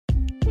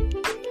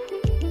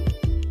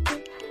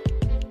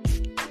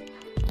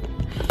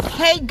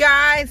Hey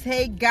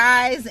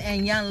guys,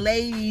 and young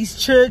ladies,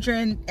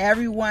 children,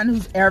 everyone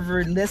who's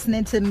ever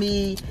listening to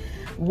me.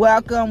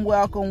 Welcome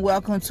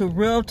to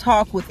Real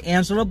Talk with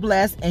Angela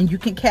Bless, and you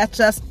can catch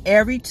us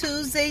every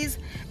Tuesdays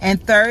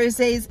and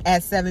Thursdays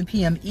at 7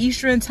 p.m.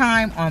 Eastern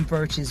Time on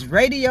Virtues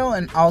Radio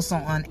and also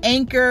on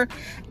Anchor.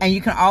 And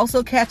you can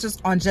also catch us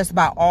on just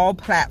about all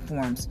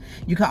platforms.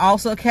 You can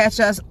also catch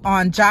us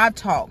on Job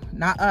Talk.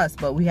 Not us,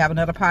 but we have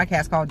another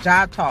podcast called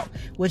Job Talk,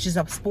 which is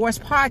a sports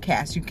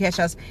podcast. You can catch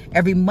us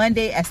every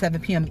Monday at 7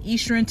 p.m.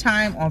 Eastern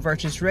Time on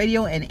Virtues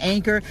Radio and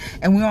Anchor.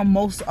 And we're on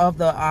most of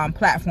the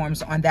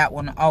platforms on that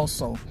one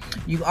also.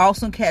 You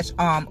also catch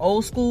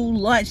Old School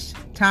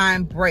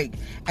Lunchtime Break,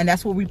 and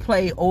that's where we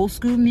play old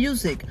school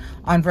music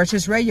on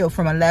Virtues Radio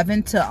from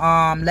 11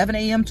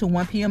 a.m. to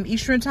 1 p.m.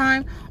 Eastern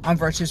Time on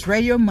Virtues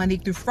Radio Monday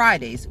through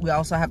Fridays. We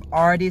also have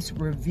Artist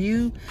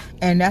Review,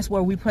 and that's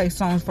where we play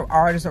songs for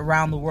artists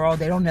around the world.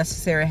 They don't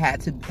necessarily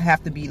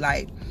have to be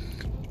like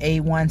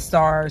A1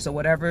 stars or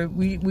whatever.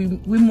 We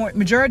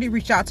majority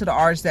reach out to the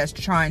artists that's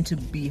trying to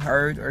be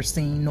heard or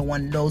seen, no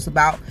one knows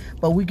about,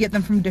 but we get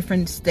them from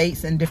different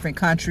states and different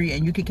country,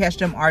 and you can catch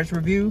them Artist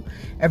Review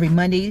every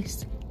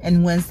Mondays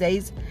and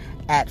Wednesdays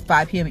at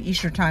 5 p.m.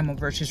 Eastern Time on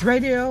Virtues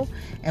Radio.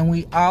 And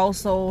we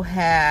also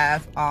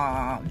have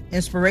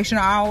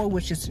Inspirational Hour,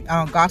 which is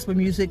gospel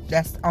music.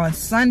 That's on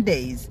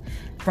Sundays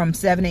from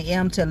 7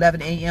 a.m. to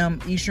 11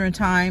 a.m. Eastern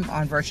Time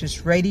on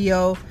Virtues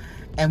Radio.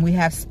 And we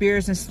have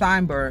Spears and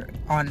Steinberg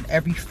on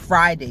every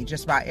Friday,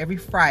 just about every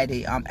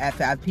Friday at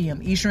 5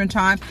 p.m. Eastern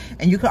Time.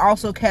 And you can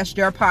also catch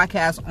their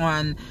podcast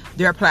on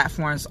their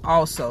platforms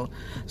also.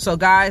 So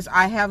guys,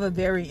 I have a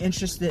very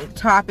interesting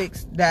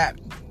topics that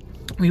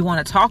we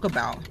want to talk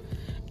about.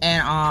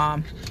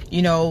 And,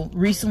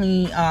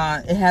 recently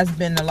it has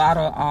been a lot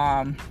of,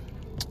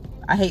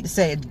 I hate to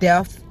say it,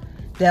 deaths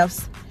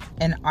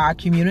in our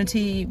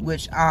community,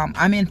 which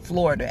I'm in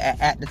Florida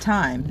at the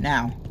time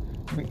now.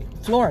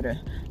 Florida.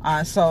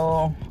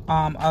 So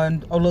a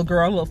little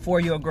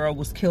 4-year-old girl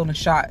was killed and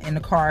shot in the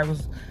car. It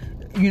was,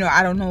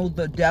 I don't know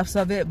the depths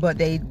of it, but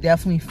they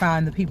definitely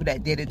found the people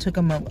that did it. It took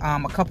them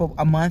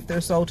a month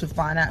or so to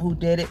find out who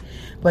did it,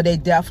 but they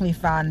definitely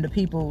found the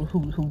people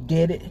who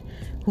did it,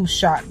 who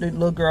shot the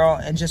little girl.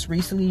 And just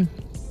recently,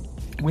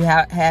 we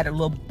had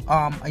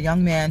a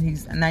young man.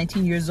 He's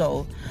 19 years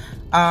old.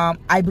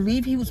 I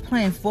believe he was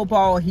playing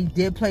football. He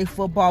did play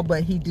football,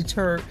 but he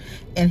deterred,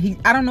 and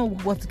I don't know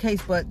what's the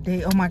case, but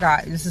oh my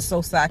God, this is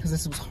so sad because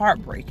this was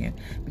heartbreaking,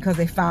 because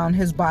they found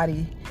his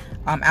body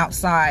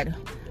outside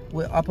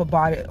with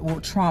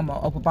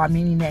trauma,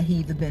 meaning that he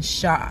either been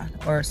shot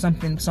or some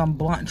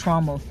blunt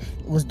trauma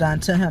was done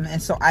to him.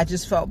 And so I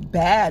just felt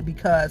bad,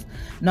 because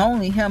not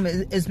only him,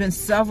 it's been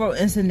several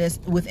incidents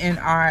within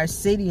our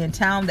city and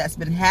town that's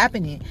been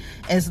happening.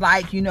 It's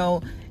like,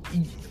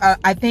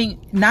 I think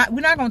we're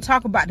not going to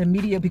talk about the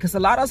media, because a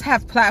lot of us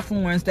have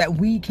platforms that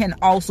we can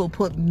also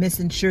put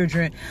missing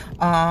children,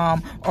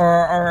 or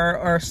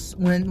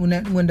when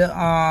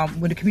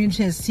the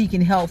community is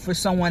seeking help for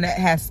someone that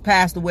has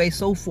passed away,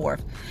 so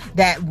forth,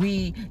 that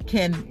we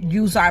can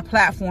use our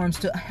platforms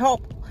to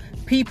help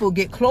people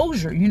get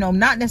closure,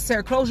 not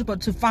necessarily closure,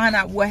 but to find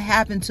out what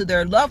happened to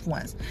their loved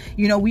ones.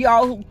 We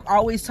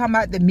always talk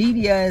about the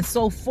media and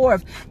so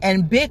forth,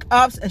 and big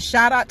ups and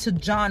shout out to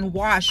John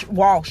Walsh.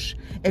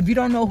 If you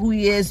don't know who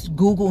he is,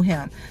 Google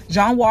him.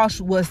 John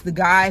Walsh was the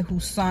guy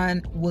whose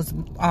son was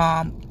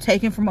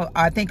taken from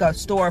a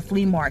store, a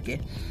flea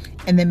market,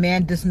 and the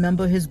man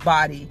dismembered his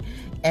body.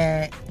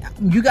 And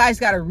you guys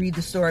got to read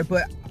the story,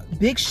 but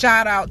big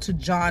shout out to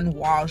John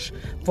Walsh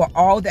for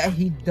all that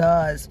he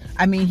does.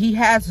 I mean, he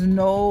has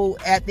no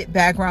ethnic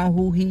background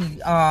who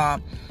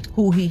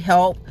he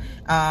helped.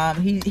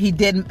 He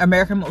did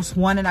American Most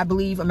Wanted, I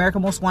believe.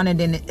 American Most Wanted,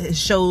 and it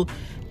showed.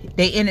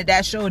 They ended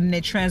that show and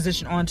they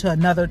transitioned on to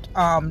another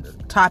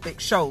topic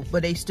show,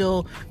 but they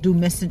still do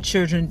missing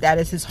children. That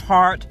is his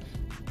heart,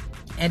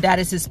 and that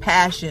is his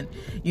passion.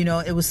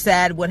 It was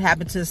sad what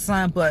happened to his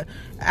son, but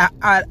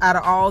out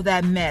of all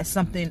that mess,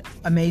 something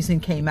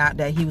amazing came out,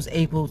 that he was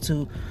able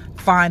to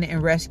find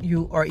and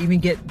rescue, or even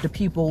get the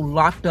people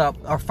locked up,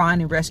 or find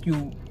and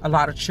rescue a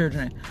lot of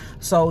children.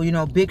 So,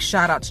 big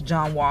shout out to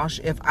John Walsh.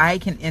 If I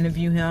can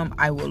interview him,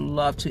 I would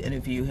love to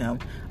interview him.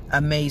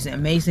 Amazing.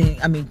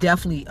 I mean,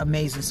 definitely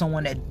amazing.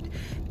 Someone that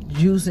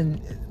using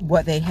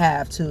what they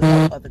have to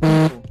help other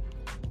people.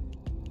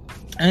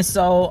 And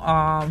so,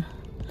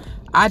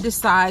 I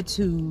decided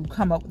to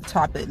come up with the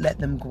topic, let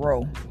them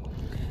grow.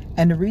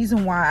 And the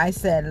reason why I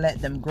said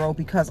let them grow,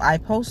 because I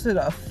posted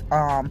a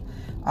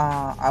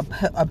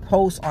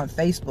post on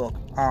Facebook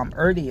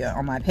earlier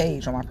on my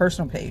page, on my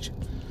personal page.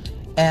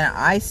 And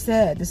I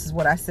said, this is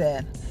what I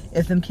said: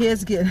 if them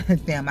kids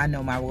get, damn, I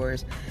know my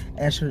words.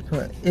 I should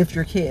put, if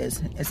your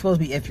kids, it's supposed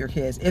to be if your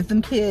kids. If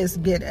them kids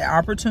get an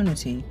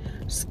opportunity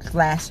 /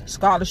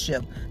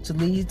 scholarship to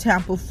leave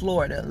Tampa,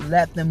 Florida,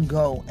 let them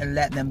go and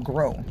let them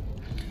grow.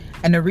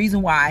 And the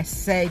reason why I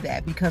say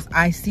that, because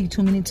I see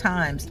too many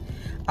times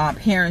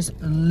parents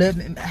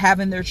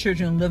having their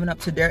children living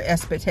up to their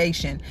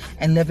expectation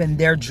and living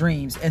their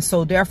dreams. And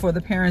so therefore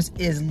the parents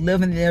is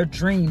living their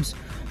dreams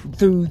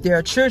through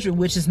their children,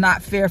 which is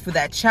not fair for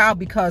that child,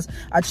 because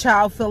a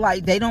child feel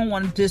like they don't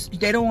want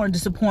to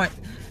disappoint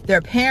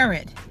their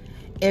parent.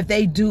 If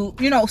they do,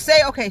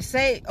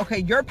 say,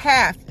 your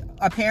path,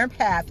 a parent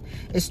path,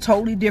 is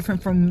totally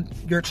different from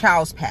your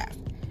child's path.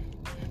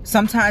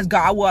 Sometimes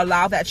God will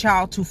allow that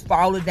child to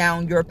follow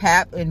down your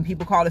path, and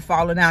people call it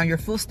follow down your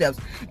footsteps.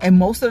 And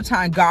most of the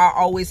time, God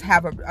always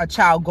have a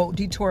child go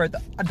detour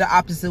the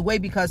opposite way,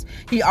 because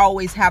he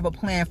always have a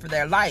plan for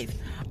their life.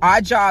 Our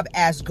job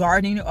as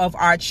guardian of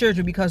our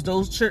children, because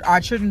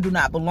our children do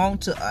not belong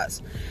to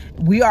us,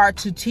 we are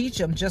to teach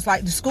them just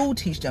like the school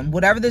teach them.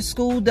 Whatever the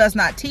school does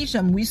not teach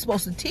them, we're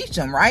supposed to teach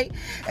them, right?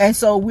 And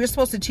so we're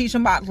supposed to teach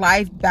them about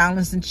life,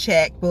 balance, and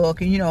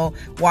checkbook, and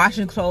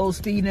washing clothes,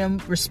 feeding them,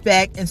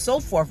 respect, and so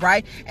forth,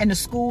 right? And the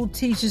school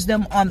teaches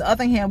them, on the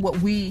other hand, what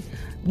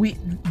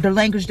the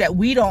language that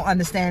we don't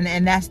understand,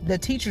 and that's the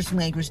teacher's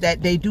language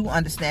that they do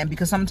understand.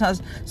 Because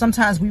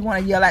sometimes we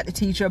want to yell at the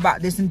teacher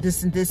about this and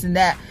this and this and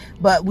that,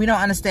 but we don't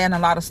understand a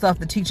lot of stuff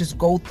the teachers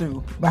go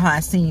through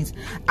behind scenes.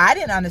 I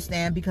didn't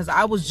understand, because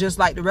I was just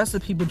like the rest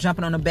of the people,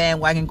 jumping on the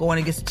bandwagon, going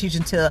against the teacher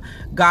until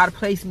God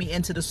placed me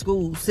into the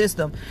school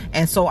system.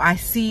 And so I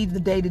see the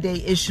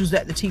day-to-day issues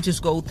that the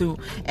teachers go through,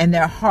 and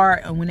their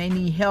heart, and when they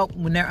need help,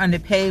 when they're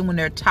underpaid, when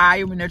they're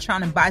tired, when they're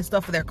trying to buy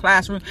stuff for their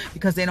classroom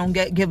because they don't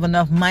give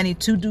enough money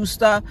to do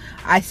stuff.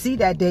 I see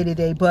that day to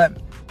day.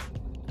 But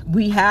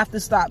we have to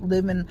stop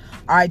living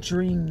our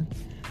dream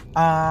through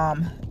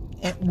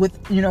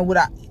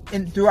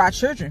our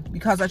children,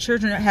 because our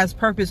children has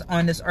purpose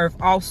on this earth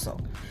also.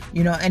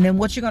 And then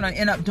what you're going to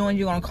end up doing,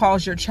 you're going to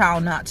cause your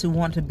child not to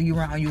want to be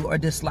around you or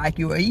dislike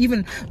you, or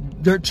even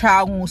their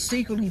child will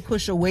secretly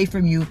push away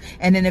from you.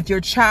 And then if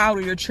your child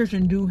or your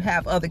children do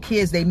have other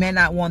kids, they may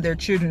not want their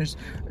children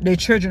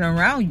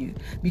around you,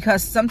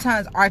 because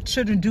sometimes our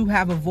children do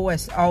have a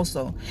voice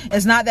also.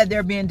 It's not that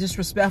they're being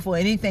disrespectful or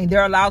anything.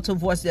 They're allowed to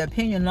voice their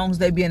opinion as long as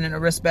they're being in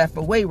a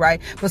respectful way, right?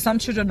 But some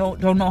children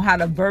don't know how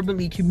to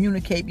verbally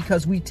communicate,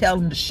 because we tell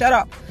them to shut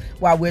up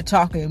while we're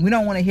talking. We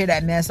don't want to hear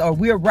that mess, or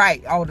we're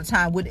right all the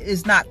time.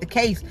 It's not the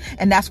case.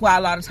 And that's why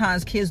a lot of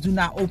times kids do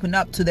not open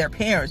up to their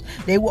parents.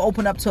 They will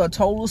open up to a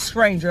total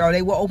stranger, or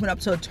they will open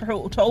up to a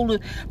total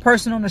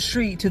person on the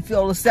street to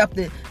feel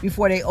accepted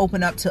before they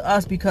open up to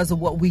us, because of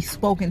what we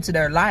spoke into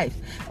their life.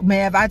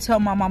 Man, if I tell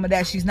my mama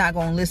that, she's not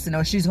going to listen,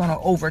 or she's going to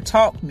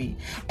overtalk me.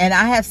 And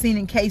I have seen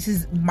in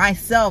cases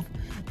myself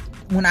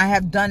when I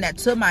have done that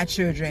to my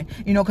children,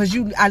 because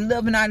I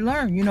live and I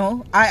learn.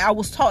 I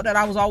was taught that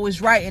I was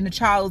always right and the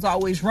child was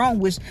always wrong,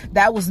 which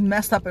that was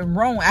messed up and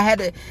wrong. I had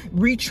to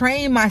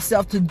retrain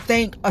myself to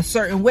think a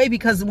certain way,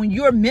 because when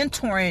you're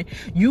mentoring,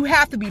 you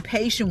have to be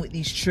patient with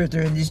these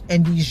children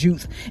and these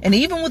youth. And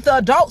even with the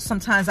adults,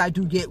 sometimes I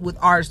do get with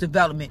arts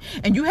development,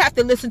 and you have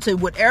to listen to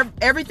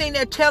everything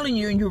they're telling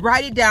you, and you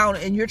write it down,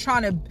 and you're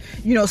trying to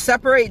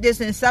separate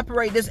this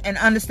and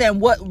understand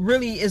what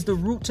really is the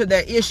root to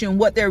their issue, and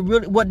what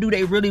do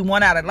they really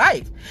want out of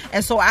life.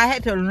 And so I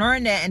had to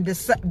learn that and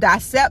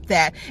dissect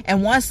that.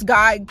 And once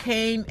God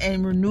came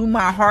and renewed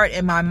my heart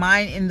and my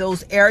mind in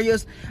those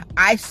areas,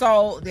 I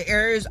saw the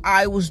areas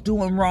I was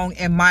doing wrong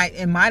in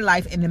my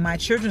life and in my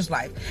children's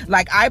life.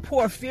 Like, I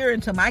pour fear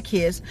into my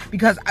kids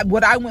because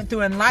what I went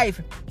through in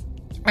life,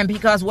 and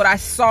because what I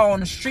saw on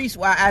the streets,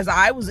 as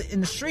I was in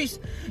the streets,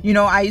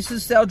 I used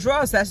to sell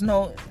drugs. That's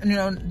no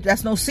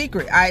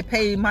secret. I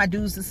paid my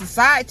dues to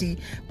society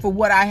for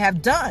what I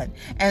have done.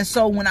 And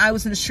so when I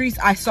was in the streets,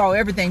 I saw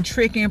everything: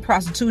 tricking,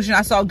 prostitution.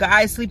 I saw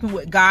guys sleeping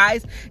with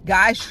guys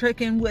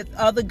tricking with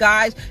other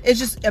guys. It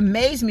just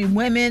amazed me.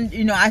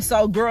 Women, I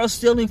saw girls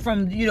stealing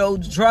from,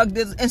 drug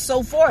dealers and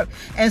so forth.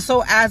 And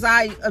so as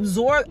I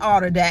absorbed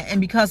all of that, and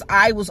because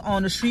I was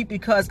on the street,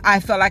 because I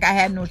felt like I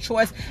had no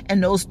choice,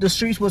 and the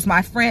streets was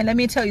my friend, let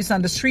me tell you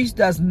something. The streets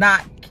does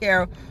not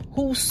care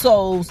whose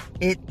souls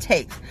it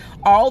takes.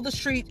 All the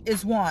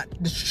streets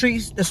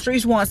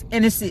wants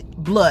innocent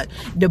blood.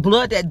 The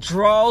blood that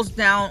draws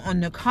down on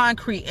the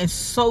concrete and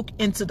soak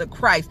into the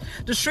Christ.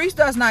 The streets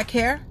does not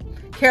care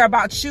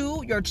about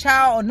you, your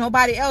child, or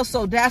nobody else.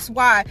 So that's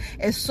why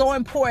it's so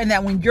important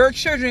that when your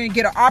children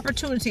get an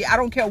opportunity, I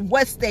don't care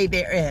what state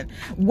they're in,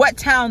 what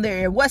town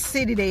they're in, what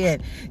city they're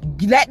in,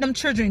 let them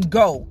children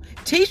go.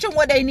 Teach them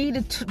what they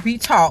need to be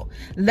taught.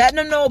 Let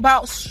them know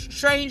about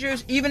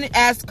strangers, even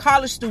as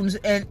college students,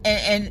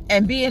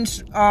 and being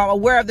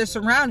aware of their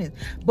surroundings.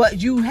 But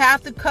you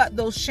have to cut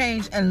those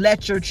chains and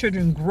let your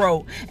children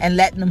grow and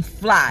let them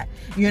fly.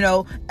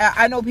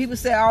 I know people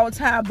say all the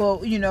time,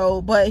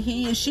 but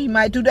he and she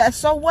might do that.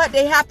 So what?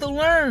 They have to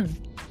learn.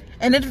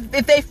 And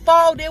if they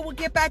fall, they will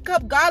get back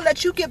up. God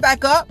let you get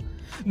back up.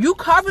 You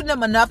cover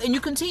them enough and you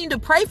continue to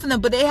pray for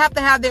them, but they have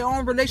to have their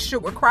own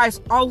relationship with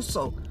Christ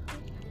also.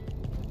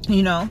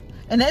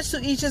 And that's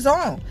to each his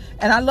own.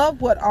 And I love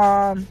what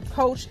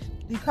Coach,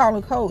 you call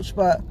him Coach,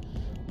 but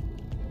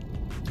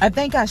I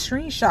think I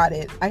screenshot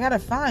it. I gotta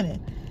find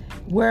it.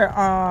 Where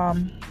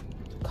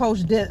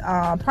coach did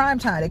prime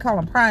time. They call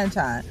him prime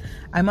time.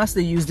 I must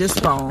have used this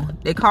phone.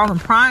 They call him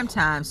prime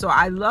time. So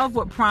I love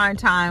what prime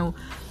time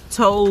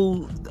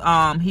told.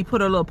 He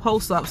put a little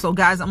post up. So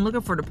guys, I'm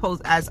looking for the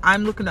post. As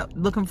I'm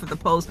looking for the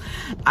post,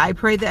 I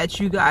pray that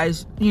you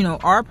guys,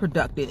 are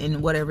productive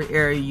in whatever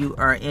area you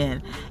are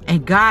in.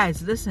 And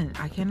guys, listen,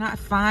 I cannot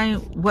find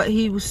what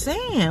he was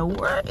saying.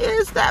 Where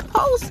is that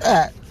post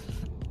at?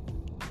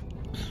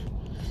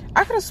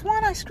 I could have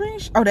sworn I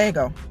screenshot. Oh, there you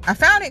go. I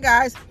found it,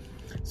 guys.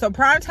 So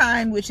prime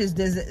time, which is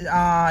this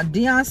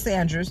Deion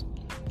Sanders,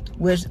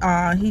 which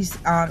he's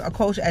a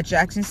coach at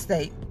Jackson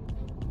State,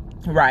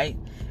 right?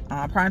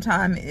 Prime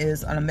time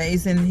is an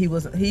amazing.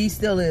 He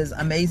still is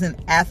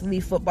amazing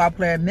athlete, football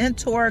player,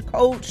 mentor,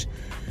 coach.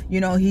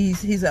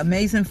 He's an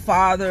amazing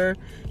father.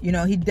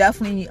 He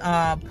definitely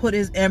put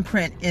his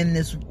imprint in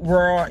this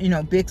world.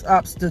 Big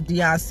ups to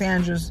Deion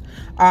Sanders.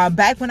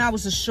 Back when I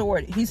was a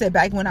shorty, he said,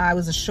 back when I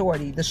was a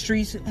shorty, the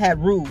streets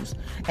had rules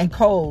and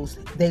codes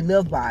they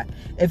lived by.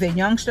 If a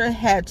youngster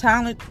had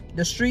talent,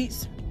 the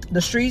streets,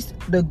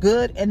 the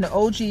good and the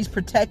OGs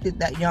protected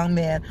that young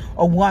man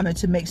or woman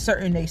to make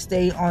certain they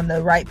stay on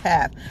the right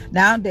path.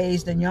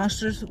 Nowadays, the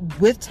youngsters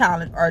with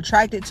talent are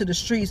attracted to the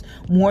streets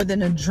more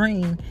than a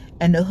dream,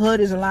 and the hood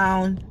is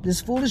allowing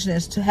this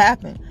foolishness to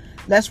happen.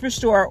 Let's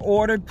restore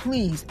order,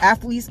 please.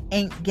 Athletes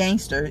ain't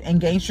gangsters, and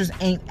gangsters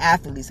ain't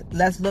athletes.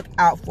 Let's look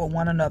out for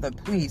one another,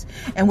 please.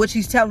 And which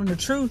he's telling the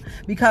truth,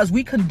 because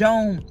we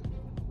condone.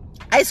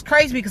 It's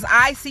crazy because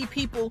I see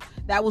people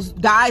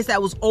guys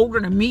that was older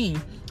than me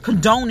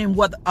condoning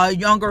what a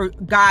younger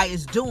guy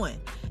is doing.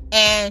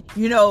 And,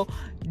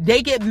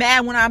 they get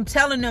mad when I'm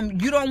telling them,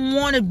 you don't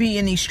want to be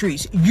in these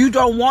streets. You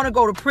don't want to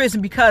go to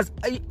prison, because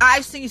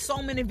I've seen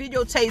so many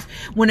videotapes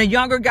when a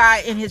younger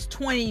guy in his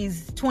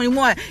 20s,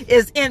 21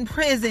 is in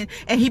prison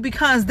and he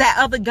becomes that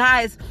other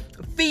guy's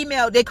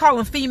female. They call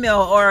him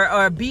female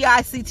or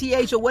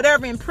BICTH or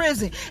whatever in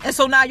prison. And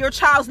so now your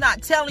child's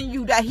not telling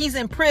you that he's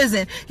in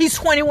prison. He's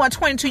 21,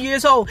 22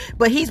 years old,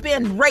 but he's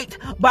been raped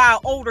by an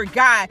older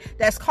guy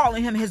that's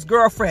calling him his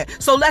girlfriend.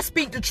 So let's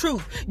speak the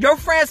truth.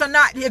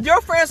 If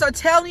your friends are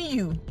telling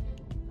you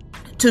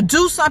to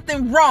do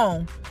something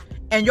wrong,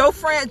 and your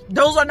friends,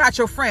 those are not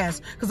your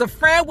friends. Because a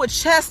friend would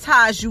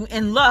chastise you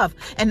in love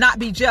and not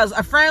be jealous.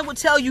 A friend would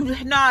tell you,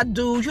 nah,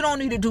 dude, you don't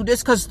need to do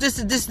this because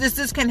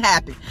this can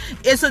happen.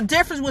 It's a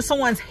difference when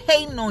someone's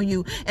hating on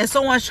you and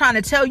someone's trying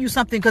to tell you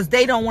something because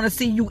they don't want to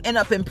see you end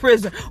up in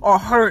prison or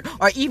hurt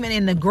or even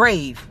in the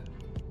grave.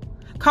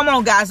 Come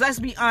on, guys, let's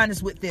be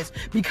honest with this.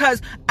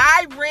 Because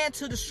I ran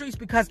to the streets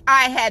because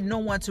I had no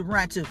one to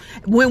run to.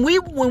 When we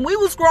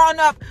was growing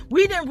up,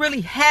 we didn't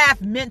really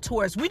have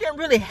mentors. We didn't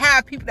really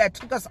have people that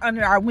took us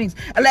under our wings,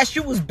 unless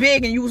you was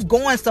big and you was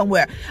going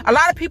somewhere. A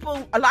lot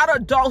of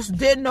adults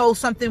did know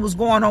something was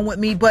going on with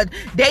me, but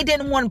they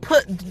didn't want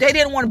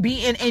to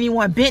be in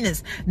anyone's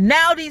business.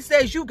 Now these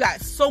days, you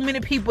got so many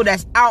people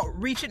that's out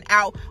reaching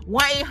out,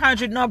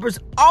 1-800 numbers,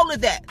 all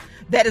of that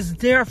is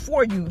there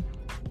for you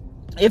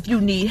if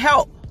you need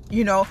help.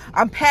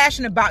 I'm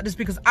passionate about this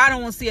because I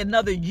don't want to see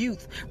another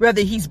youth,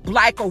 whether he's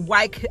black or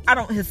white,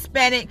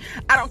 Hispanic,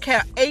 I don't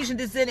care, Asian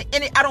descendant,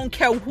 I don't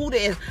care who it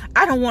is.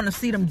 I don't want to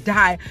see them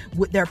die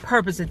with their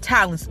purpose and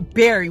talents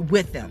buried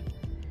with them.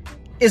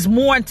 It's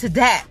more into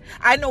that.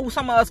 I know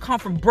some of us come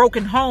from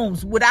broken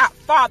homes, without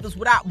fathers,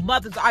 without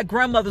mothers. Our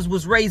grandmothers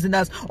was raising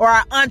us, or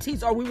our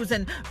aunties, or we was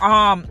in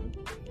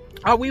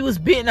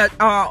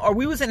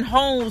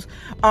homes,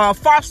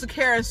 foster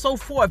care and so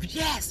forth.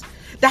 Yes.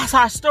 That's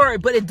our story,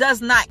 but it does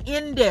not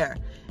end there.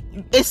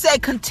 It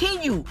said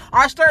continue.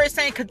 Our story is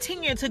saying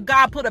continue until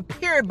God put a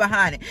period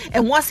behind it.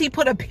 And once he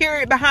put a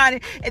period behind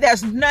it,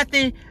 there's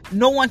nothing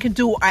no one can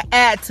do or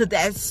add to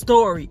that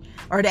story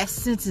or that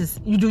sentence.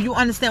 You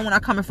understand where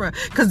I'm coming from?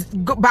 Because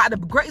by the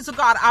grace of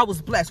God, I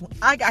was blessed. When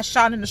I got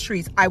shot in the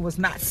streets, I was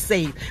not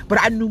saved, but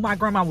I knew my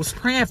grandma was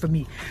praying for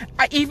me.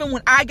 Even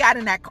when I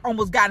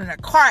almost got in a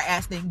car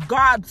accident,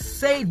 God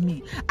saved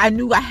me. I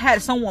knew I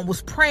had someone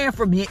was praying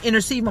for me and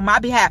interceding on my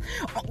behalf.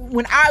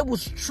 When I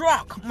was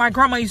drunk, my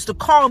grandma used to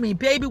call me,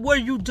 baby, what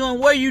are you doing?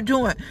 What are you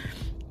doing?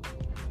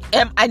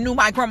 And I knew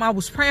my grandma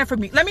was praying for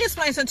me. Let me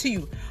explain something to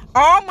you.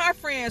 All my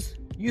friends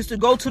used to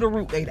go to the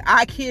root lady.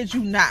 I kid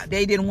you not.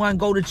 They didn't want to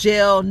go to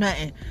jail,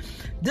 nothing.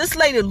 This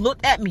lady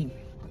looked at me.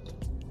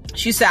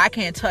 She said, I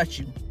can't touch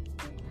you.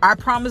 I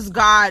promise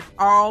God,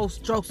 all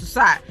jokes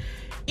aside.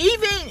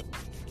 Even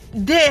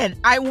then,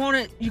 I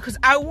wanted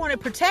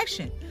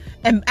protection.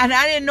 And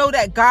I didn't know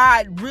that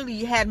God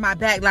really had my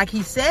back like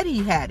he said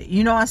he had it.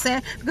 You know what I'm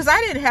saying? Because I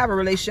didn't have a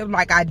relationship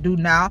like I do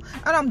now.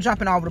 And I'm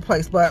jumping all over the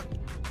place. But,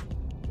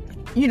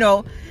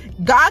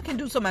 God can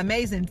do some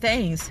amazing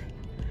things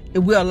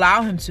if we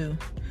allow him to.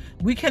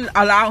 We can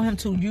allow him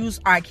to use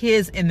our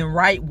kids in the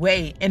right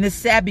way. And it's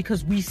sad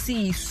because we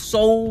see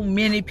so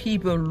many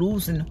people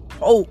losing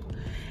hope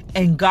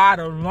in God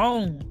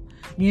alone.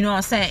 You know what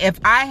I'm saying? If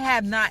I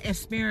have not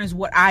experienced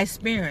what I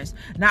experienced,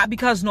 not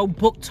because no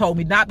book told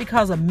me, not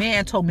because a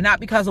man told me,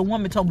 not because a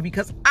woman told me,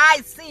 because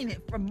I seen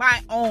it from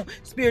my own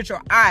spiritual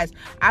eyes,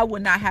 I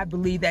would not have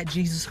believed that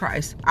Jesus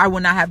Christ. I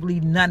would not have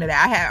believed none of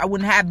that. I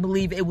wouldn't have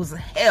believed it was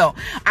hell.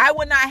 I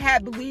would not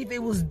have believed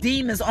it was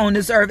demons on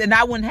this earth, and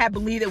I wouldn't have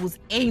believed it was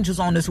angels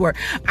on this earth.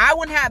 I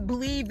wouldn't have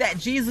believed that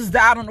Jesus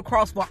died on the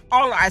cross for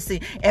all I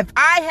see. If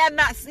I had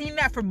not seen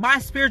that from my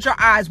spiritual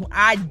eyes when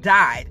I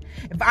died,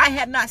 if I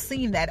had not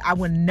seen that, I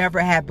would never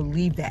have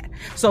believed that.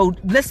 So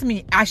listen to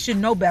me, I should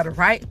know better,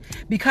 right?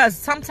 Because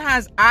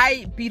sometimes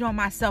I beat on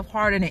myself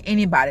harder than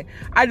anybody.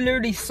 I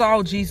literally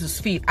saw Jesus'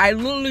 feet. I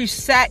literally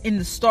sat in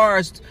the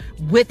stars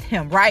with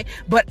him, right?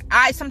 But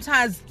I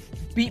sometimes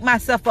beat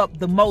myself up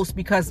the most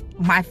because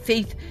my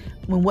faith,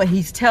 when what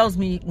he tells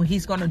me, what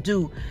he's going to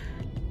do,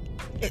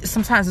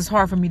 sometimes it's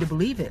hard for me to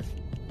believe it.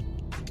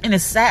 And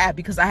it's sad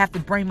because I have to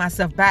bring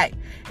myself back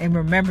and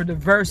remember the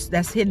verse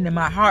that's hidden in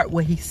my heart,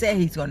 what he said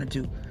he's going to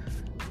do.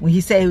 When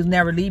he said he would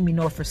never leave me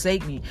nor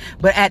forsake me.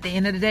 But at the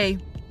end of the day,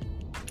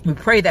 we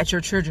pray that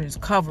your children is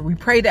covered. We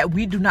pray that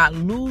we do not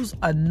lose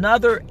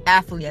another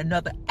athlete,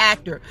 another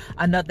actor,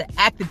 another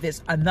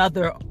activist,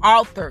 another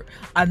author,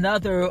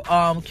 another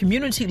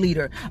community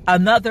leader,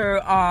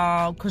 another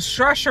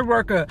construction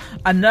worker,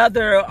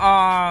 another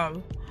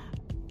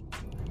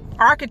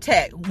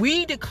architect.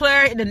 We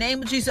declare in the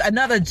name of Jesus,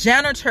 another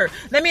janitor.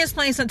 Let me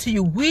explain something to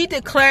you. We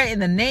declare in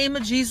the name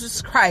of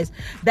Jesus Christ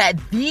that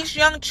these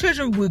young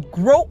children will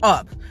grow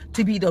up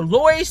to be the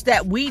lawyers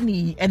that we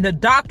need and the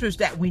doctors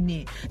that we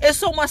need. There's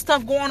so much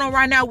stuff going on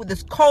right now with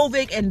this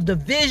COVID and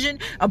division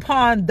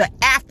upon the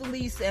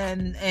athletes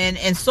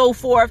and so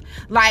forth.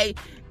 Like,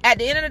 at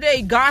the end of the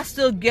day, God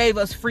still gave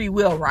us free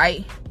will,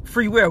 right?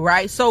 Free will,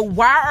 right? So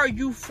why are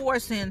you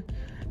forcing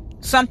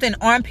something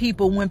on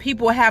people when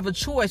people have a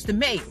choice to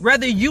make?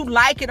 Whether you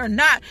like it or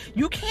not,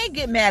 you can't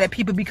get mad at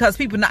people because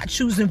people not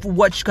choosing for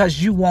what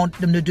because you want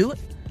them to do it.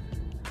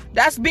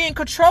 That's being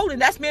controlling.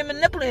 That's being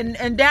manipulating.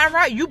 And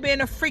downright, you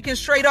being a freaking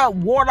straight up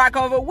warlock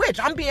of a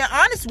witch. I'm being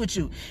honest with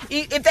you.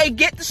 If they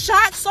get the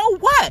shot, so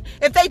what?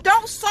 If they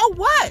don't, so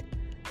what?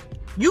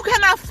 You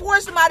cannot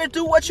force somebody to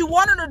do what you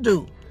want them to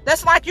do.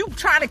 That's like you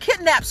trying to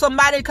kidnap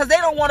somebody because they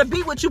don't want to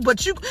be with you,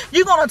 but you're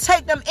going to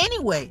take them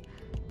anyway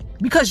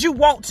because you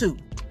want to.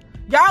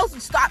 Y'all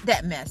stop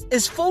that mess.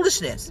 It's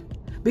foolishness.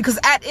 Because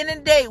at the end of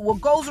the day, what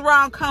goes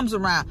around comes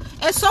around.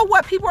 And so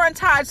what? People are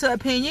entitled to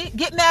opinion.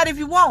 Get mad if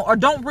you want. Or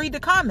don't read the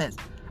comments.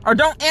 Or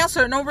don't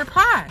answer, no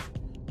reply.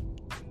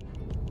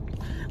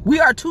 We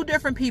are two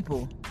different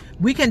people.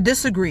 We can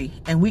disagree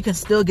and we can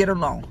still get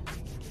along.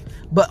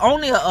 But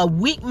only a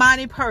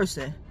weak-minded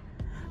person,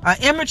 an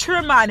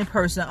immature-minded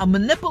person, a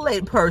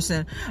manipulated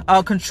person,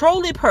 a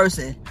controlling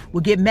person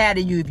will get mad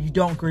at you if you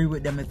don't agree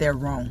with them if they're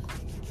wrong.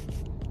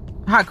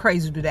 How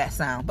crazy do that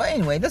sound? But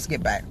anyway, let's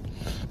get back.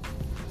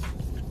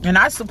 And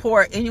I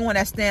support anyone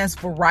that stands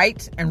for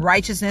right and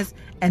righteousness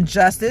and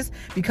justice,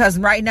 because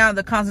right now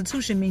the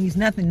Constitution means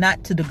nothing,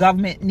 not to the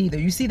government neither.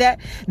 You see that?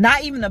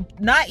 Not even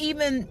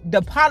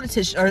the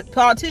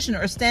politician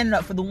are standing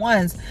up for the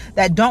ones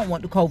that don't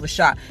want the COVID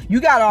shot.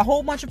 You got a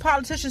whole bunch of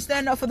politicians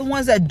standing up for the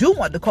ones that do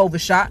want the COVID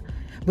shot.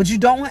 But you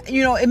don't,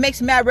 it makes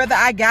me mad whether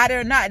I got it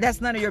or not.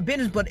 That's none of your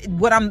business. But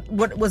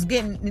what was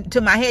getting to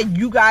my head,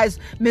 you guys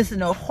missing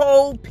the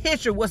whole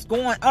picture, what's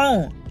going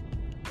on.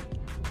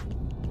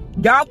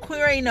 Y'all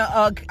creating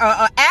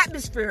a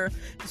atmosphere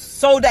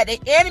so that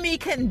the enemy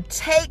can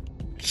take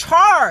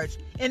charge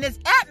in this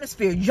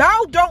atmosphere.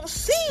 Y'all don't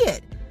see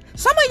it.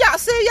 Some of y'all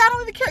say y'all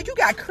don't even care. You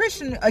got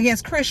Christian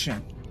against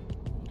Christian.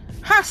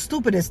 How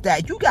stupid is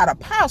that? You got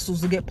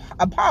apostles against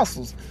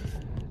apostles.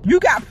 You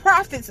got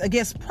prophets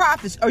against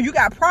prophets, or you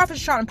got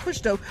prophets trying to push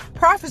the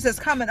prophets that's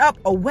coming up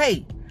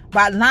away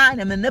by lying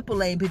and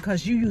manipulating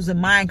because you using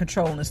mind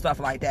control and stuff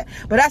like that.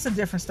 But that's a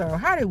different story.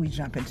 How did we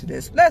jump into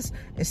this? Let's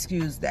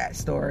excuse that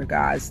story,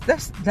 guys.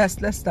 Let's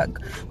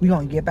we're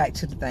gonna get back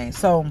to the thing.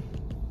 So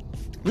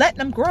let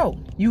them grow.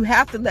 You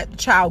have to let the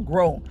child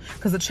grow,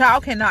 because the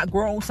child cannot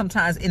grow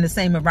sometimes in the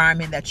same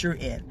environment that you're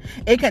in.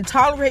 It can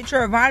tolerate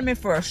your environment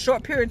for a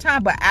short period of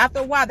time, but after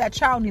a while, that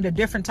child needs a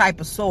different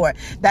type of soil.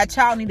 That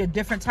child needs a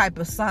different type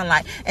of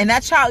sunlight. And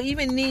that child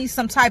even needs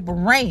some type of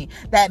rain.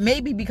 That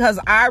maybe because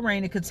our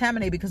rain is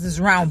contaminated because it's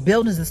around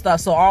buildings and stuff,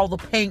 so all the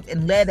paint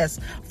and lead that's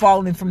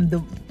falling from the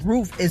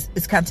roof is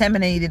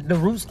contaminated the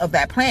roots of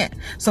that plant.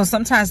 So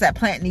sometimes that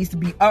plant needs to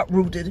be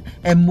uprooted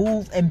and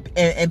moved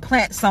and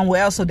plant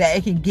somewhere else so that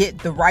it can get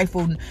the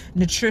rightful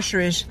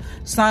nutritious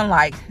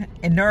sunlight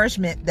and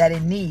nourishment that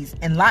it needs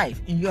in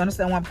life. And you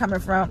understand where I'm coming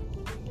from?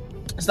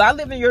 So I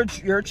live in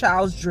your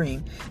child's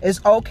dream.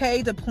 It's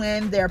okay to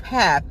plan their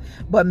path,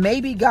 but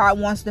maybe God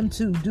wants them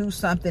to do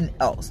something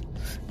else.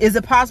 Is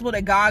it possible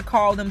that God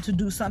called them to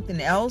do something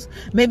else?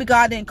 Maybe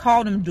God didn't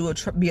call them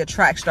to be a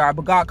track star,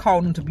 but God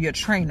called them to be a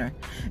trainer.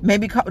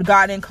 Maybe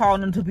God didn't call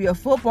them to be a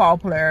football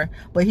player,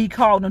 but he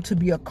called them to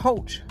be a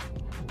coach.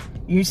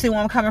 You see where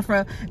I'm coming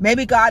from?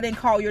 Maybe God didn't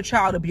call your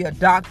child to be a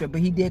doctor,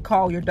 but he did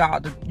call your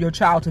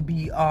child to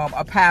be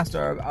a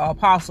pastor, an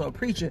apostle, a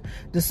preacher,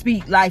 to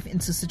speak life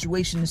into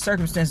situations and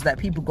circumstances that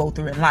people go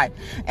through in life.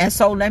 And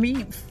so let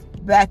me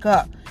back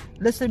up.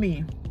 Listen to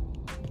me.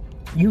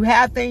 You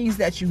have things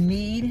that you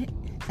need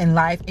in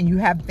life, and you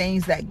have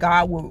things that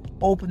God will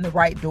open the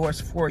right doors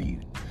for you.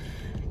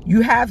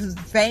 You have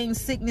things,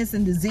 sickness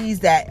and disease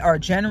that are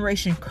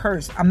generation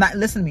curse.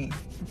 Listen to me.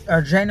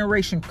 A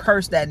generation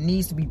curse that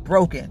needs to be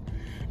broken.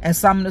 And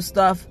some of the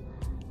stuff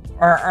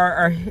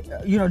are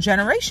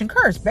generation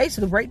curse,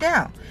 basically break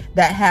down,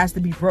 that has to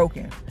be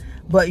broken.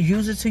 But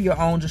use it to your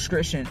own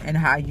discretion and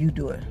how you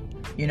do it.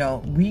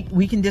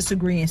 We can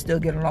disagree and still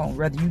get along.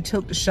 Whether you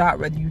took the shot,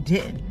 whether you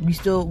didn't,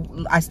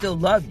 I still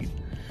love you.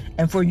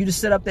 And for you to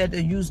sit up there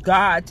to use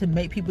God to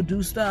make people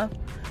do stuff,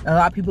 a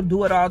lot of people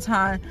do it all the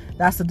time,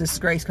 that's a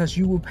disgrace, because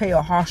you will pay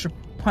a harsher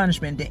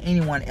punishment than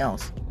anyone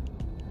else.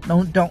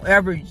 Don't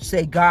ever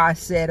say God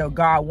said or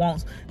God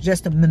wants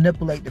just to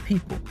manipulate the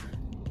people.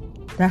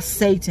 That's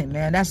Satan,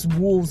 man. That's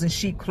wolves in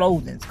sheep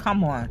clothing.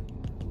 Come on.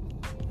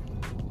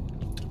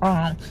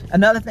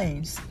 Another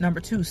thing, number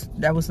 2,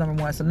 that was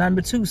number 1. So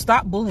number 2,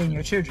 stop bullying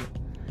your children.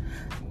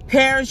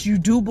 Parents, you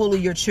do bully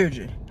your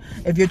children.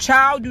 If your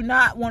child do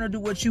not want to do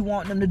what you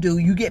want them to do,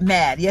 you get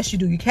mad. Yes, you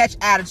do. You catch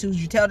attitudes.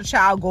 You tell the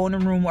child, go in the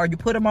room, or you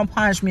put them on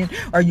punishment,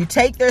 or you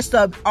take their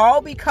stuff,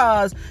 all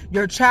because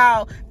your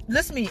child...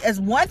 Listen to me. It's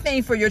one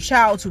thing for your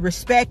child to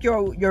respect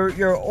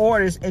your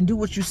orders and do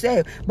what you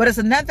say, but it's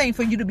another thing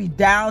for you to be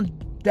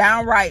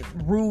downright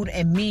rude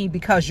and mean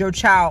because your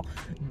child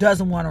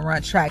doesn't want to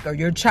run track, or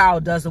your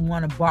child doesn't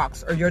want to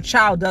box, or your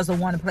child doesn't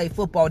want to play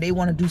football. They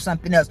want to do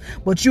something else,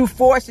 but you're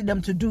forcing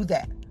them to do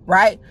that.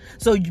 Right?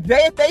 So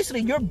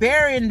basically you're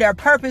burying their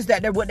purpose,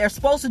 what they're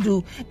supposed to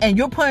do, and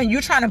you're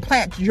trying to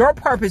plant your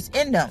purpose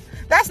in them.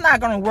 That's not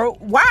going to work.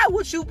 Why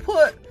would you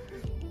put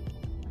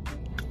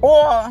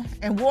oil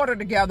and water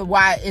together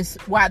while it's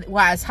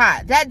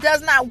hot? That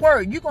does not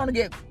work. You're going to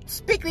get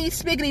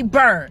spiggly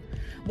burned.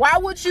 Why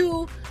would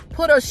you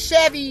put a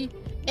Chevy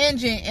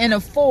engine in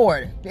a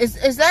Ford?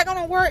 Is that going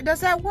to work?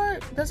 Does that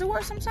work? Does it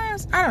work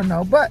sometimes? I don't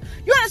know. But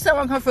you understand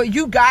where I'm coming from.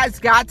 You guys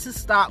got to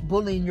stop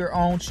bullying your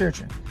own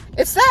children.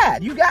 It's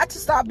sad. You got to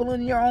stop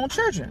bullying your own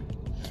children.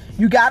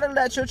 You got to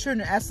let your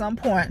children at some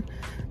point,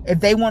 if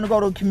they want to go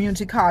to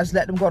community college,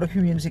 let them go to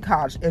community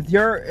college. If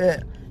your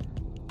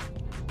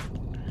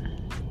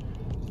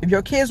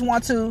kids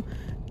want to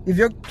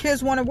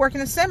work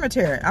in a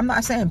cemetery, I'm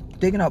not saying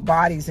digging up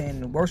bodies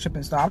and worship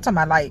and stuff. I'm talking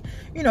about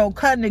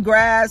cutting the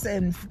grass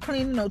and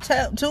cleaning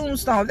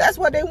tombstones. That's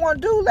what they want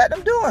to do. Let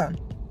them do them.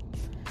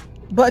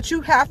 But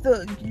your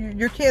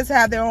kids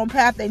have their own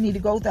path they need to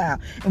go down.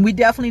 And we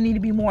definitely need to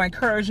be more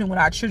encouraging with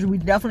our children. We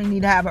definitely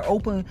need to have an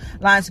open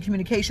lines of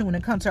communication when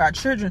it comes to our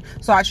children,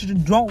 so our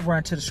children don't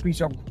run to the streets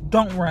or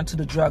don't run to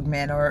the drug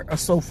man or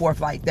so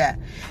forth like that.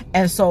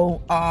 And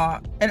so,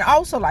 and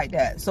also like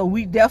that. So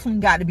we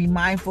definitely got to be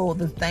mindful of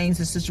the things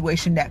and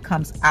situation that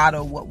comes out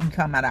of what we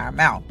come out of our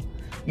mouth.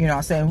 You know what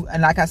I'm saying?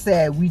 And like I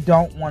said, we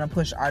don't want to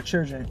push our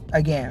children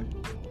again.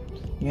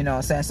 You know what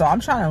I'm saying? So I'm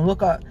trying to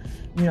look up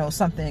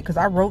something, because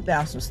I wrote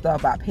down some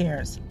stuff about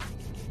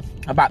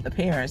the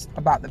parents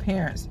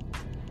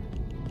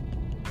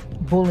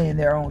bullying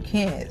their own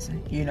kids.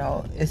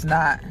 It's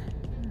not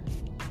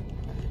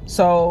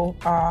so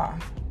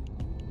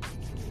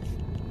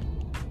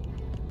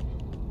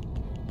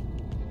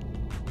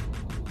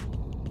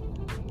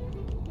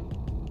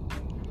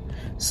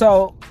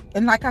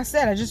and like I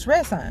said, I just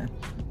read something.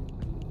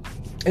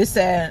 It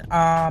said,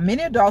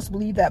 many adults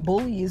believe that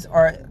bullies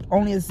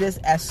only exist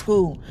at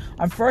school.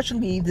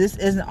 Unfortunately, this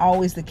isn't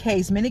always the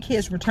case. Many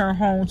kids return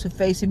home to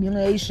face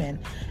humiliation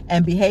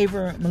and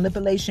behavior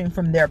manipulation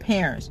from their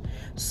parents.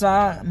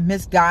 Some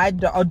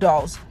misguided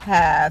adults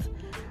have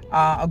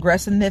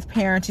aggressive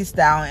parenting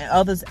style, and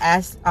others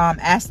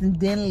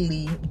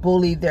accidentally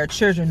bully their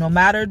children. No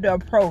matter the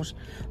approach,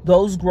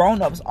 those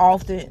grown-ups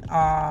often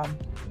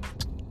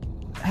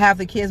have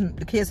the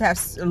kids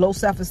have low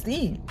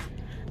self-esteem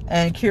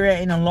and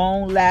creating a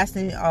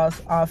long-lasting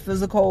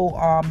physical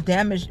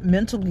damage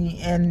mentally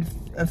and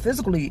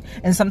physically.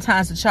 And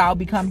sometimes the child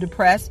become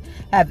depressed,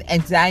 have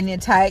anxiety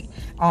attack,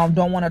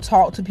 don't want to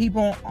talk to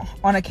people.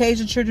 On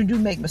occasion, children do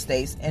make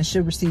mistakes and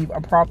should receive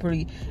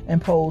appropriately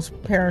imposed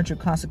parental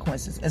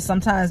consequences. And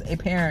sometimes a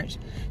parent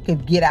can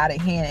get out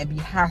of hand and be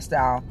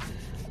hostile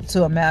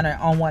to a manner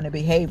unwanted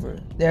behavior.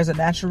 There's a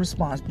natural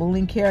response.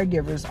 Bullying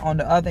caregivers, on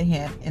the other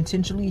hand,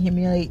 intentionally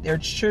humiliate their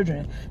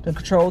children to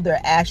control their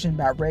action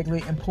by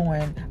regularly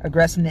employing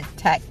aggressive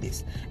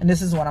tactics. And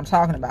this is what I'm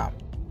talking about.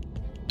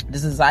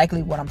 This is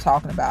exactly what I'm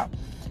talking about.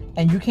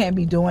 And you can't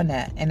be doing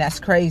that. And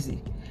that's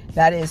crazy.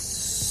 That is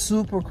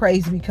super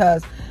crazy,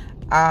 because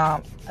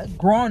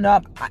Growing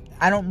up,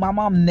 my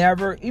mom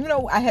never, even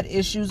though I had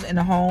issues in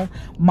the home,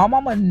 my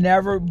mama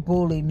never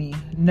bullied me.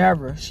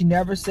 Never. She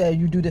never said,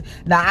 you do this.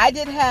 Now, I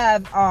did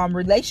have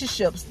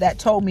relationships that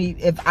told me,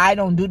 if I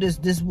don't do this,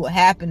 this will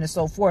happen and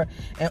so forth.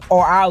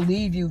 Or I'll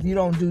leave you if you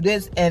don't do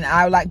this. And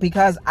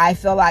because I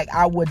felt like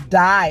I would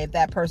die if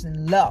that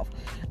person left.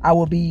 I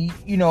would be,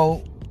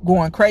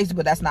 going crazy,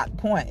 but that's not the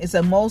point. It's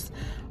a most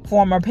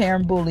form of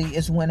parent bully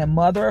is when a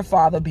mother or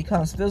father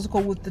becomes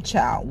physical with the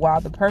child,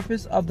 while the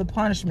purpose of the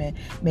punishment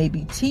may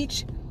be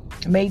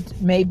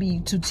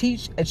to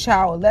teach a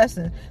child a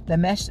lesson. The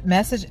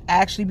message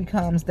actually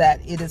becomes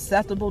that it is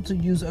acceptable to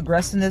use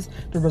aggressiveness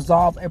to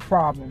resolve a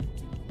problem.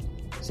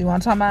 See what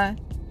I'm talking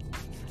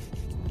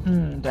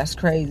about? That's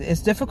crazy.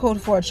 It's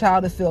difficult for a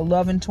child to feel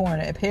love and torn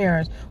at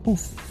parents who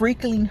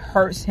frequently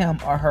hurts him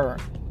or her.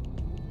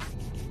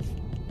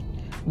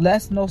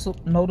 Less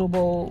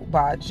notable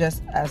by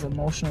just as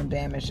emotional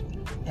damage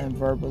and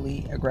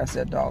verbally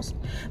aggressive adults.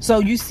 So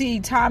you see,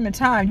 time and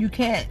time, you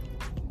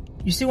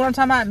see what I'm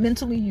talking about?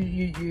 Mentally,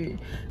 you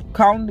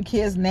calling the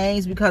kids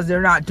names because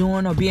they're not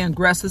doing or being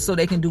aggressive so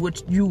they can do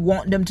what you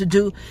want them to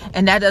do.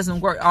 And that doesn't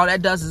work. All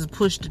that does is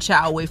push the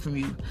child away from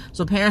you.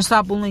 So parents,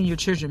 stop bullying your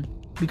children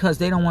because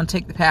they don't want to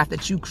take the path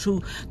that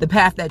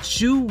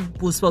you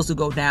was supposed to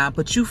go down,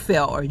 but you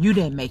fell or you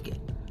didn't make it.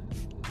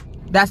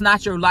 That's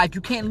not your life. You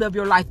can't live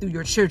your life through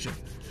your children.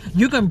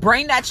 You can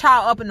bring that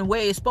child up in the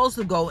way it's supposed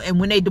to go, and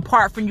when they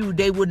depart from you,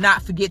 they will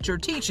not forget your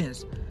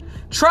teachings.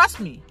 Trust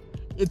me.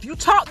 If you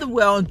taught them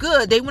well and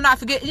good, they will not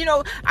forget.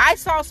 I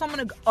saw some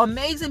of the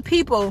amazing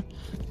people.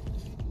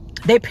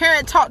 Their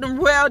parent taught them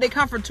well. They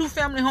come from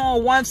 2-family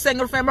home, 1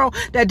 single family home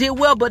that did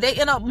well, but they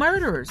end up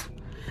murderers,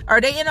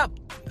 or they end up,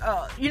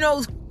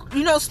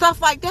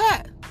 stuff like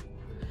that.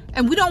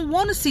 And we don't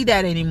want to see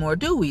that anymore,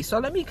 do we? So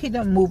let me keep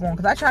them move on,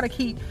 because I try to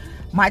keep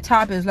my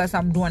topic, unless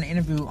I'm doing an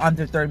interview,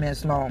 under 30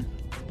 minutes long.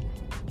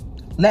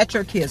 Let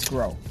your kids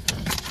grow.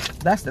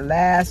 That's the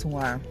last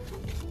one.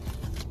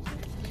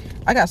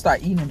 I gotta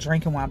start eating and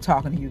drinking while I'm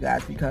talking to you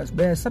guys, because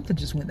man, something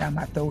just went down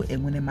my throat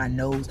and went in my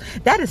nose.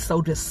 That is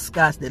so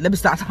disgusting. Let me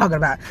start talking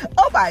about it.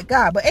 Oh my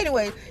God. But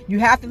anyway, you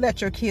have to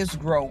let your kids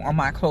grow, on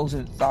my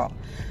closing thought.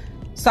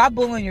 Stop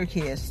bullying your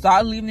kids.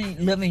 Start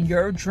living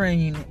your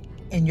dream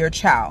in your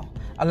child.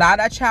 Allow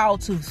that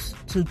child to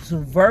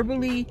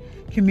verbally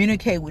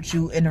communicate with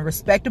you in a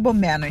respectable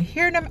manner.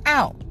 Hear them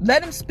out.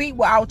 Let them speak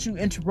without you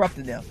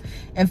interrupting them.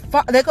 And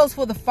that goes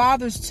for the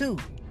fathers too.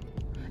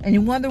 And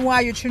you wonder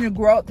why your children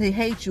grow up to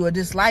hate you or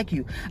dislike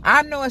you.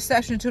 I'm no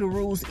exception to the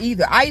rules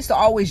either. I used to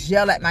always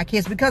yell at my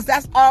kids because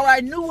that's all I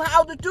knew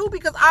how to do,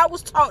 because I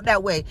was taught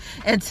that way,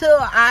 until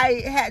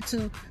I had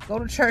to go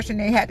to church and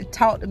they had to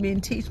talk to me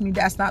and teach me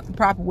that's not the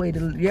proper way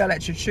to yell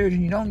at your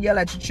children. You don't yell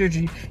at your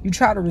children. You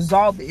try to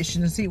resolve the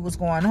issue and see what's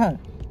going on.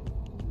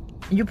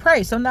 You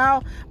pray. So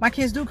now my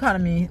kids do come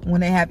to me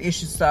when they have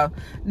issues stuff.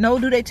 No,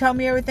 do they tell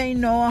me everything?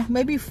 No,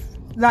 maybe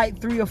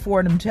like 3 or 4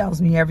 of them tells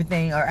me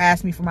everything or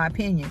ask me for my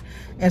opinion.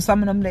 And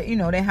some of them,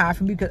 they hide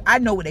from me because I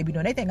know what they be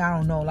doing. They think I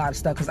don't know a lot of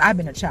stuff because I've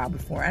been a child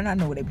before and I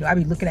know what they be doing. I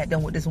be looking at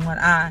them with this one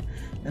eye,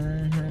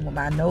 with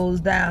my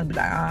nose down, be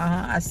like,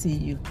 I see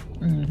you.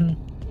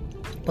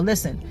 But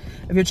listen,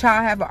 if your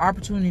child have an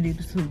opportunity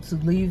to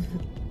leave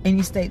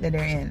any state that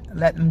they're in,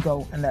 let them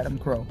go and let them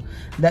grow.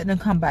 Let them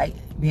come back,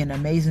 be an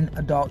amazing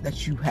adult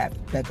that you have,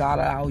 that God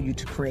allow you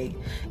to create.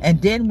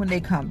 And then when they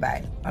come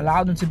back,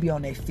 allow them to be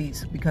on their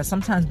feet, because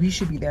sometimes we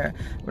should be their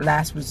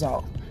last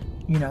result.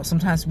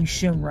 Sometimes we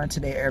shouldn't run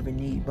to their every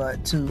need,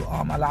 but to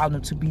allow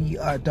them to be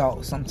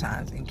adults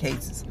sometimes in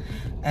cases.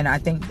 And I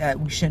think that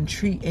we shouldn't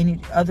treat any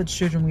other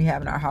children we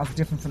have in our house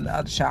different from the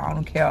other child. I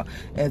don't care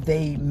if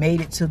they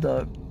made it to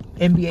the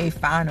NBA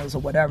finals or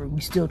whatever.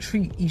 We still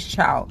treat each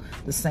child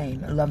the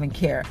same, love and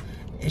care.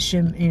 It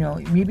shouldn't,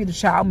 maybe the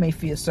child may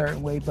feel a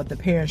certain way, but the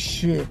parents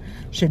should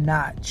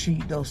not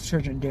treat those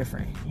children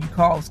different. You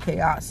cause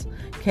chaos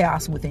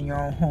within your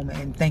own home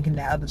and thinking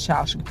that other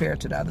child should compare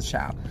to the other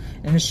child,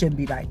 and it shouldn't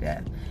be like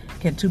that.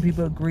 Can 2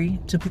 people agree?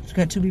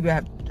 Can 2 people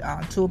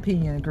have 2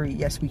 opinions agree?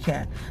 Yes, we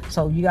can.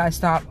 So you guys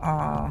stop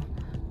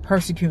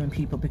persecuting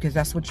people, because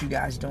that's what you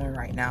guys doing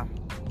right now.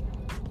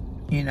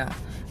 We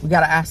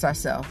got to ask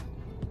ourselves,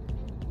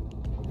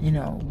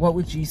 what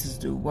would Jesus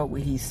do? What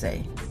would he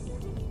say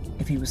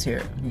if he was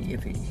here?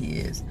 If he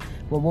is.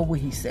 Well, what would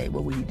he say?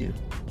 What would he do?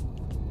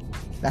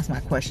 That's my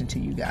question to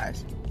you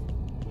guys.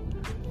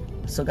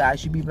 So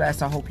guys, you be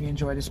blessed. I hope you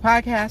enjoy this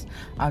podcast.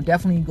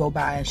 Definitely go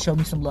by and show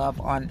me some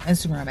love on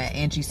Instagram at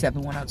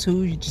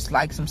Angie7102. You just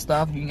like some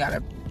stuff. You got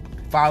to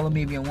follow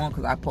me if you want,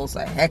 because I post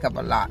a heck of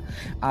a lot.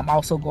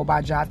 Also go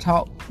by Jive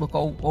Talk. Look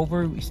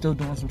over. We're still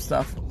doing some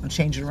stuff. I'm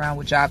changing around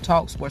with Jive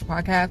Talk Sports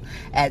Podcast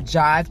at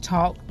Jive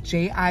Talk,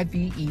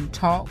 JIVE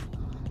Talk,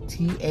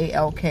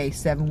 TALK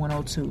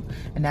 7102.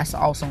 And that's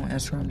also on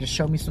Instagram. Just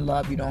show me some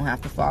love. You don't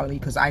have to follow me,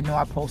 because I know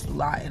I post a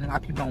lot and a lot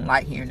of people don't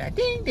like hearing that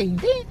ding ding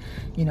ding.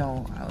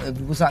 If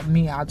it was up to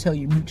me, I'll tell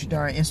you mute your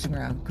darn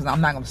Instagram, because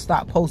I'm not going to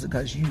stop posting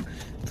because you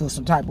feel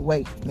some type of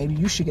way. Maybe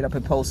you should get up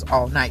and post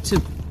all night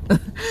too.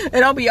 It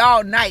don't be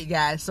all night,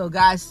 guys. So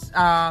guys,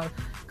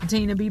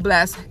 Continue to be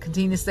blessed.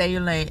 Continue to stay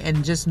your lane.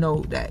 And just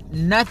know that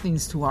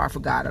nothing's too hard for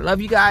God. I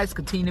love you guys.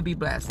 Continue to be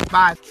blessed.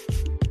 Bye.